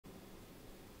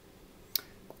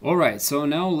Alright, so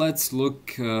now let's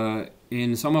look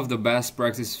in some of the best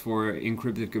practices for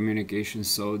encrypted communication.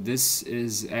 So this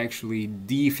is actually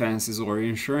defenses or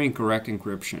ensuring correct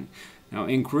encryption. Now,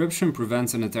 encryption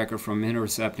prevents an attacker from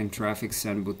intercepting traffic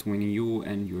sent between you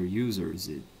and your users.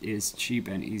 It is cheap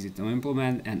and easy to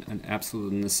implement and an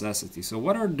absolute necessity. So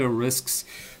what are the risks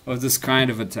of this kind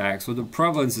of attack? So the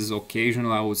prevalence is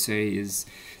occasional, I would say,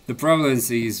 the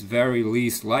prevalence is very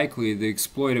least likely. The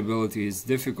exploitability is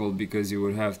difficult because you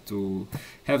would have to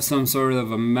have some sort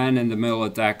of a man-in-the-middle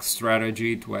attack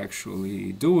strategy to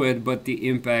actually do it, but the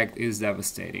impact is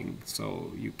devastating.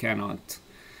 So you cannot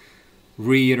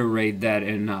reiterate that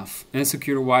enough.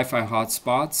 Insecure Wi-Fi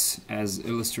hotspots, as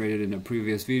illustrated in the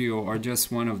previous video, are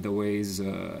just one of the ways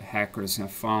hackers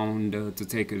have found to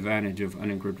take advantage of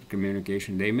unencrypted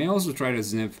communication. They may also try to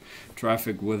sniff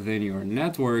traffic within your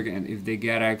network, and if they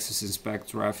get access, inspect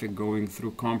traffic going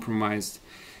through compromised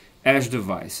edge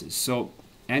devices. So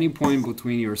any point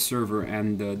between your server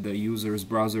and the user's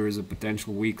browser is a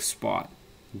potential weak spot.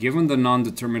 Given the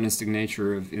non-deterministic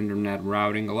nature of internet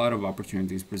routing, a lot of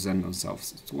opportunities present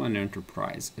themselves to an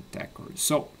enterprise attacker.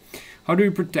 So, how do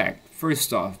you protect?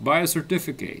 First off, buy a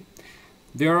certificate.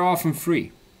 They are often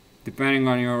free, depending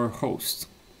on your host,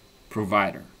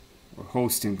 provider, or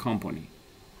hosting company.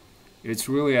 It's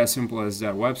really as simple as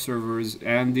that. Web servers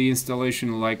and the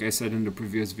installation, like I said in the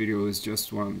previous video, is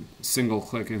just one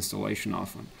single-click installation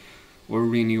often, or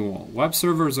renewal. Web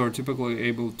servers are typically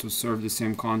able to serve the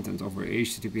same content over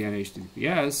HTTP and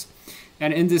HTTPS,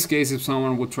 and in this case, if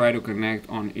someone would try to connect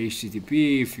on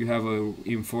HTTP, if you have a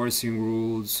enforcing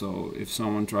rule, so if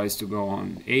someone tries to go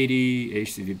on 80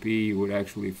 HTTP, you would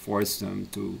actually force them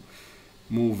to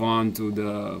move on to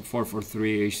the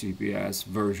 443 HTTPS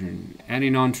version. Any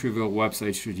non-trivial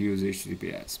website should use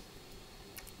HTTPS.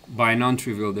 By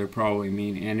non-trivial, they probably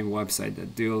mean any website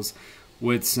that deals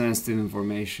with sensitive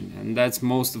information, and that's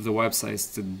most of the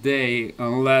websites today,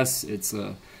 unless it's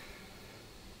a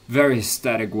very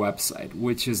static website,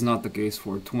 which is not the case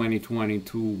for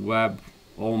 2022 web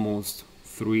almost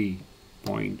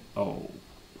 3.0.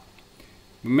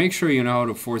 Make sure you know how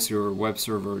to force your web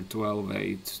server to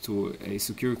elevate to a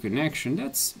secure connection.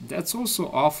 That's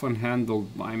also often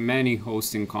handled by many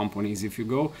hosting companies. If you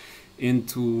go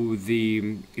into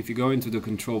the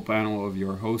control panel of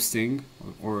your hosting,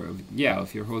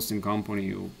 if your hosting company,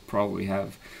 you'll probably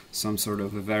have some sort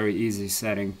of a very easy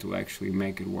setting to actually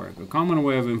make it work. A common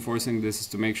way of enforcing this is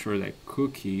to make sure that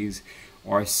cookies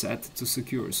are set to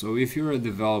secure. So if you're a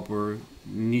developer,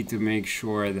 you need to make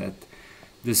sure that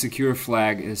the secure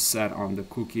flag is set on the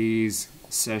cookies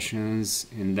sessions.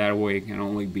 In that way, it can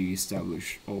only be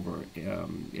established over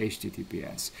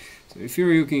HTTPS. So if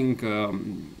you're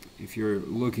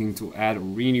looking to add or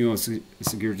renew a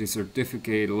security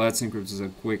certificate, Let's Encrypt is a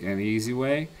quick and easy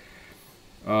way.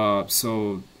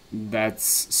 So that's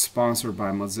sponsored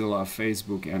by Mozilla,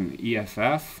 Facebook, and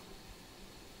EFF.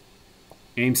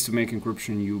 Aims to make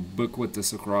encryption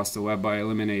ubiquitous across the web by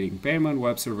eliminating payment,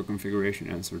 web server configuration,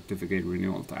 and certificate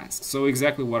renewal tasks. So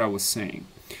exactly what I was saying.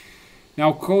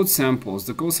 Now, code samples.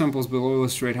 The code samples below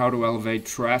illustrate how to elevate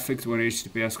traffic to an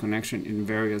HTTPS connection in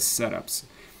various setups.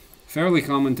 Fairly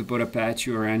common to put Apache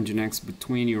or Nginx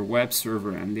between your web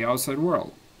server and the outside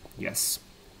world. Yes.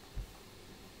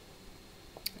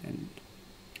 And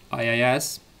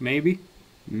IIS, maybe?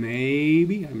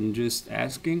 Maybe, I'm just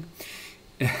asking.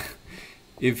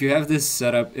 If you have this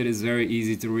setup, it is very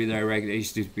easy to redirect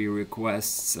HTTP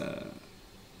requests.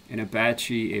 In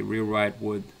Apache, a rewrite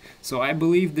would. So I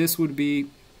believe this would be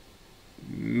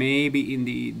maybe in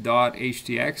the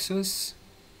 .htaccess.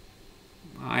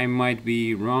 I might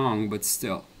be wrong, but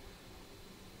still.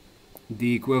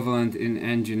 The equivalent in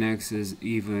Nginx is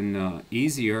even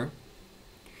easier.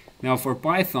 Now for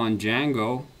Python,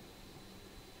 Django,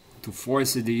 to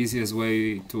force it, the easiest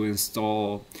way to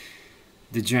install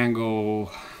the Django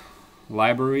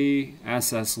library,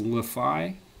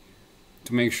 sslify,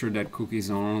 to make sure that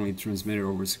cookies are only transmitted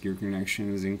over secure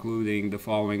connections, including the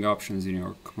following options in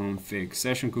your config.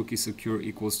 Session cookie secure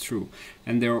equals true.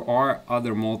 And there are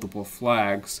other multiple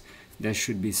flags that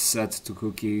should be set to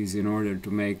cookies in order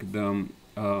to make them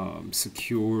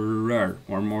securer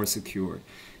or more secure.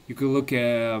 You could look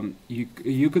at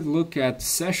you could look at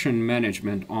session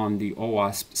management on the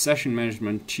OWASP session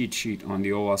management cheat sheet on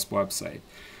the OWASP website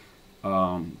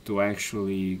to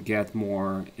actually get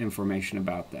more information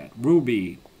about that.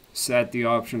 Ruby, set the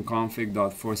option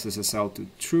config.forceSSL to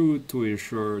true to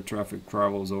ensure traffic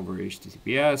travels over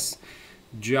HTTPS.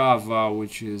 Java,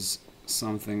 which is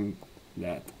something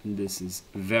that this is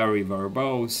very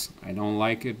verbose. I don't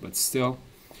like it, but still.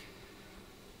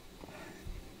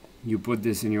 You put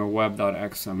this in your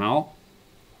web.xml.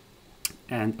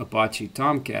 and Apache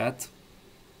Tomcat,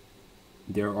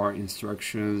 there are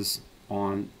instructions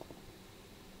on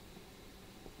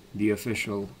the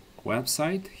official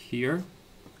website here,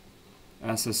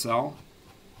 SSL.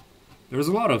 There's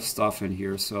a lot of stuff in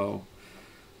here, so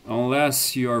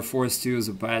unless you are forced to use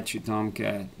Apache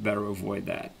Tomcat, better avoid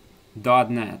that.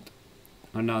 .NET,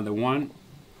 another one,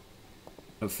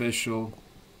 official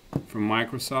from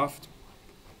Microsoft,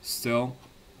 still.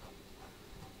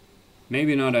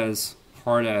 Maybe not as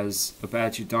hard as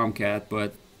Apache Tomcat,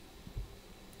 but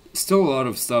still a lot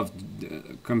of stuff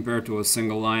compared to a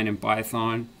single line in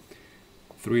Python,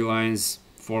 3 lines,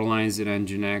 4 lines in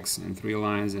Nginx, and 3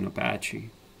 lines in Apache.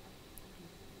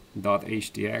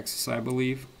 .htx, I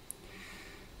believe.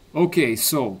 Okay,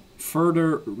 so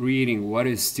further reading what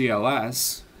is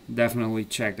TLS, definitely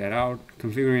check that out.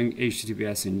 Configuring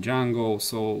HTTPS in Django,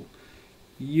 so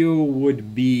you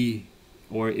would be,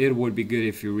 or it would be good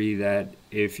if you read that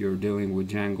if you're dealing with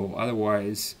Django.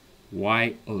 Otherwise,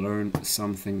 why learn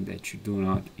something that you do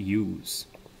not use?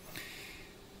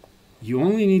 You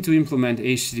only need to implement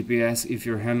HTTPS if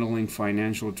you're handling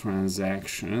financial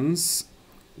transactions.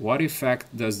 What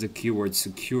effect does the keyword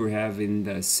secure have in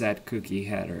the set cookie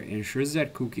header? Ensures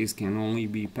that cookies can only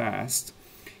be passed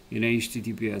in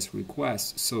HTTPS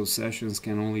requests, so sessions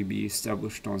can only be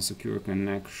established on secure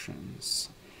connections.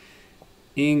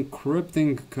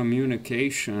 Encrypting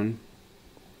communication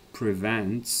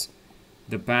prevents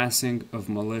the passing of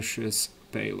malicious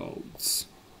payloads.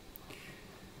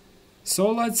 So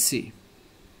let's see.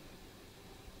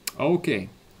 Okay,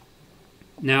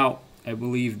 now I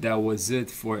believe that was it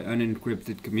for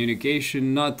unencrypted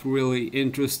communication. Not really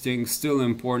interesting, still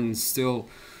important, still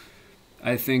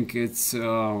I think it's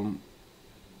not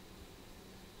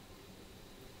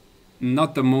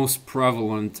the most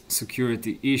prevalent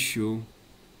security issue,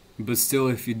 but still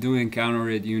if you do encounter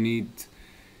it, you need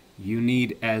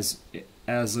as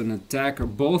an attacker,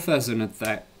 both as an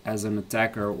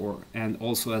attacker and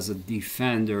also as a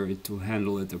defender, to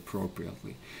handle it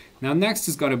appropriately. Now next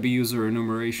is going to be user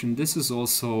enumeration. This is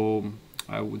also,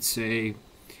 I would say,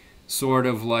 sort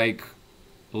of like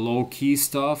low-key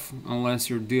stuff, unless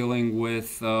you're dealing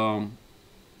with, depending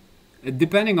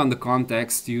on the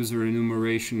context, user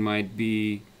enumeration might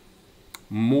be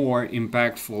more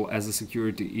impactful as a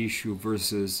security issue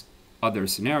versus other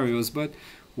scenarios, but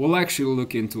we'll actually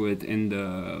look into it in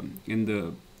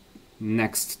the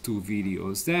next 2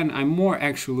 videos. Then I'm more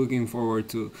actually looking forward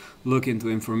to look into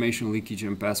information leakage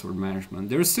and password management.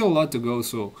 There's still a lot to go,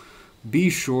 so be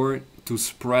sure to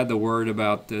spread the word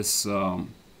about this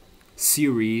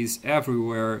series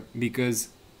everywhere, because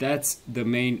that's the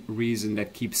main reason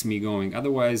that keeps me going.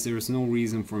 Otherwise, there's no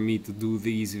reason for me to do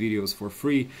these videos for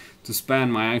free, to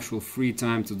spend my actual free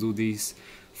time to do these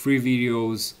free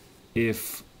videos,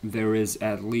 if there is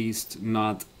at least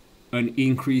not an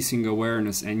increasing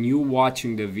awareness. And you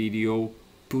watching the video,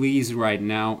 please right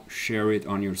now share it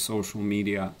on your social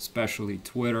media, especially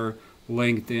Twitter,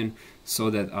 LinkedIn, so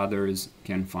that others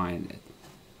can find it.